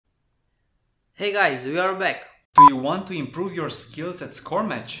Hey guys, we are back! Do you want to improve your skills at score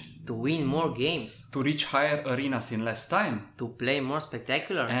match? To win more games? To reach higher arenas in less time? To play more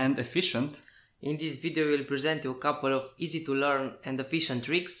spectacular? And efficient? In this video we'll present you a couple of easy to learn and efficient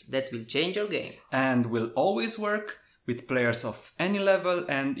tricks that will change your game. And will always work with players of any level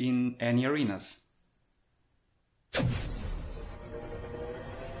and in any arenas.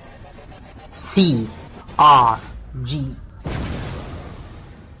 CRG.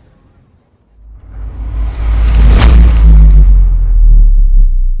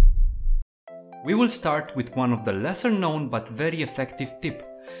 We will start with one of the lesser known but very effective tip.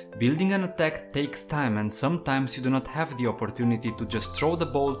 Building an attack takes time and sometimes you do not have the opportunity to just throw the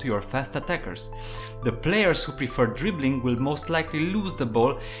ball to your fast attackers. The players who prefer dribbling will most likely lose the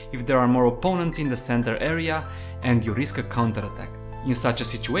ball if there are more opponents in the center area and you risk a counterattack. In such a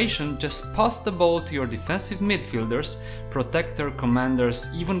situation, just pass the ball to your defensive midfielders, protector, commanders,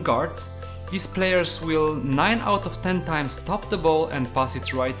 even guards. These players will 9 out of 10 times stop the ball and pass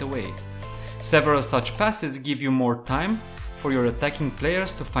it right away. Several such passes give you more time for your attacking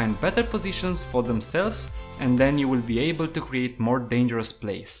players to find better positions for themselves, and then you will be able to create more dangerous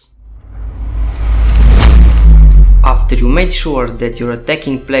plays. After you made sure that your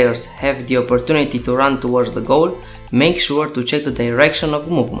attacking players have the opportunity to run towards the goal, make sure to check the direction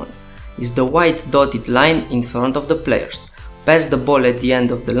of movement. It's the white dotted line in front of the players. Pass the ball at the end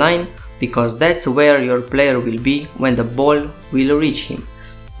of the line, because that's where your player will be when the ball will reach him.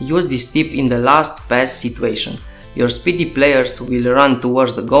 Use this tip in the last pass situation. Your speedy players will run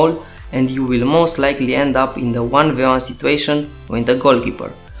towards the goal and you will most likely end up in the 1v1 situation with the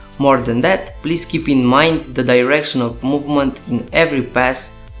goalkeeper. More than that, please keep in mind the direction of movement in every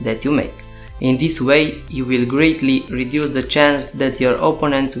pass that you make. In this way, you will greatly reduce the chance that your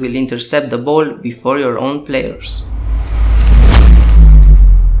opponents will intercept the ball before your own players.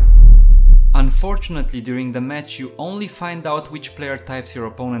 Unfortunately, during the match you only find out which player types your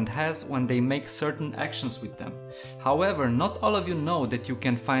opponent has when they make certain actions with them. However, not all of you know that you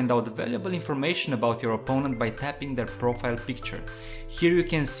can find out valuable information about your opponent by tapping their profile picture. Here you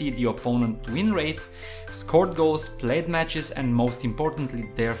can see the opponent win rate, scored goals, played matches, and most importantly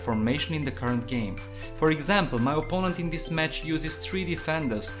their formation in the current game. For example, my opponent in this match uses 3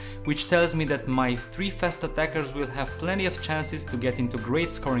 defenders, which tells me that my 3 fast attackers will have plenty of chances to get into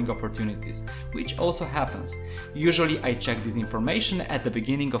great scoring opportunities, which also happens. Usually I check this information at the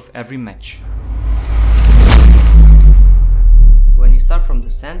beginning of every match. When you start from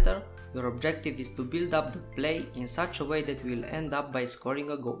the center, your objective is to build up the play in such a way that you will end up by scoring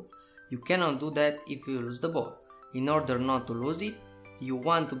a goal. You cannot do that if you lose the ball. In order not to lose it, you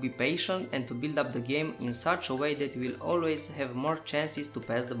want to be patient and to build up the game in such a way that you will always have more chances to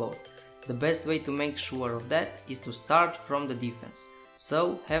pass the ball. The best way to make sure of that is to start from the defense.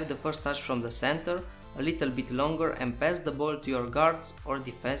 So have the first touch from the center, a little bit longer, and pass the ball to your guards or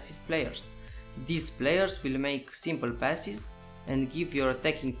defensive players. These players will make simple passes and give your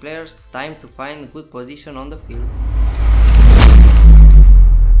attacking players time to find a good position on the field.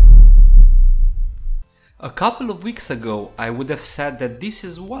 A couple of weeks ago I would have said that this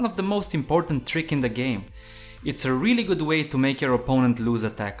is one of the most important tricks in the game. It's a really good way to make your opponent lose a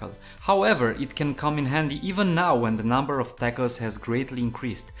tackle. However, it can come in handy even now when the number of tackles has greatly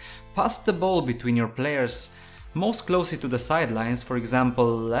increased. Pass the ball between your players most closely to the sidelines, for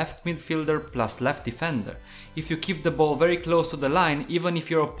example left midfielder plus left defender. If you keep the ball very close to the line, even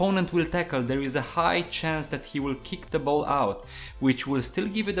if your opponent will tackle, there is a high chance that he will kick the ball out, which will still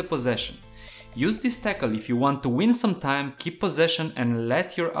give you the possession. Use this tackle if you want to win some time, keep possession, and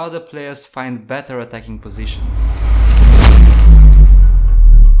let your other players find better attacking positions.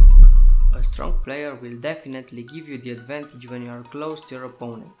 A strong player will definitely give you the advantage when you are close to your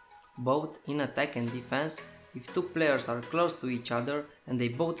opponent, both in attack and defense. If 2 players are close to each other and they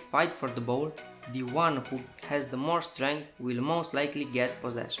both fight for the ball, the one who has the more strength will most likely get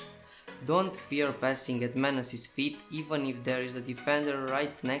possession. Don't fear passing at Menace's feet even if there is a defender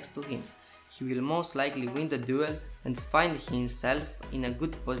right next to him. He will most likely win the duel and find himself in a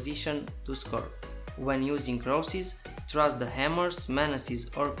good position to score. When using crosses, trust the hammers, menaces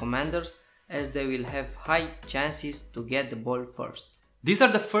or commanders, as they will have high chances to get the ball first. These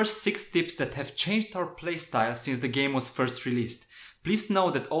are the first 6 tips that have changed our playstyle since the game was first released. Please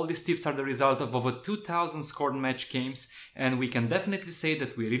know that all these tips are the result of over 2000 scored match games, and we can definitely say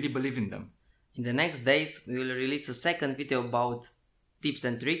that we really believe in them. In the next days we will release a second video about tips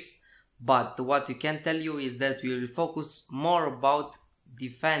and tricks, but what we can tell you is that we will focus more about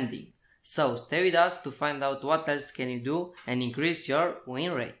defending. So stay with us to find out what else can you do and increase your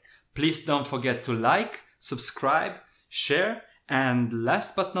win rate. Please don't forget to like, subscribe, share, And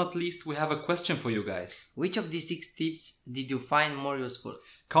last but not least, we have a question for you guys. Which of these 6 tips did you find more useful?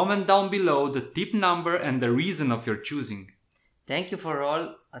 Comment down below the tip number and the reason of your choosing. Thank you for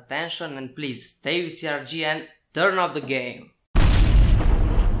all attention and please stay with CRG and turn up the game!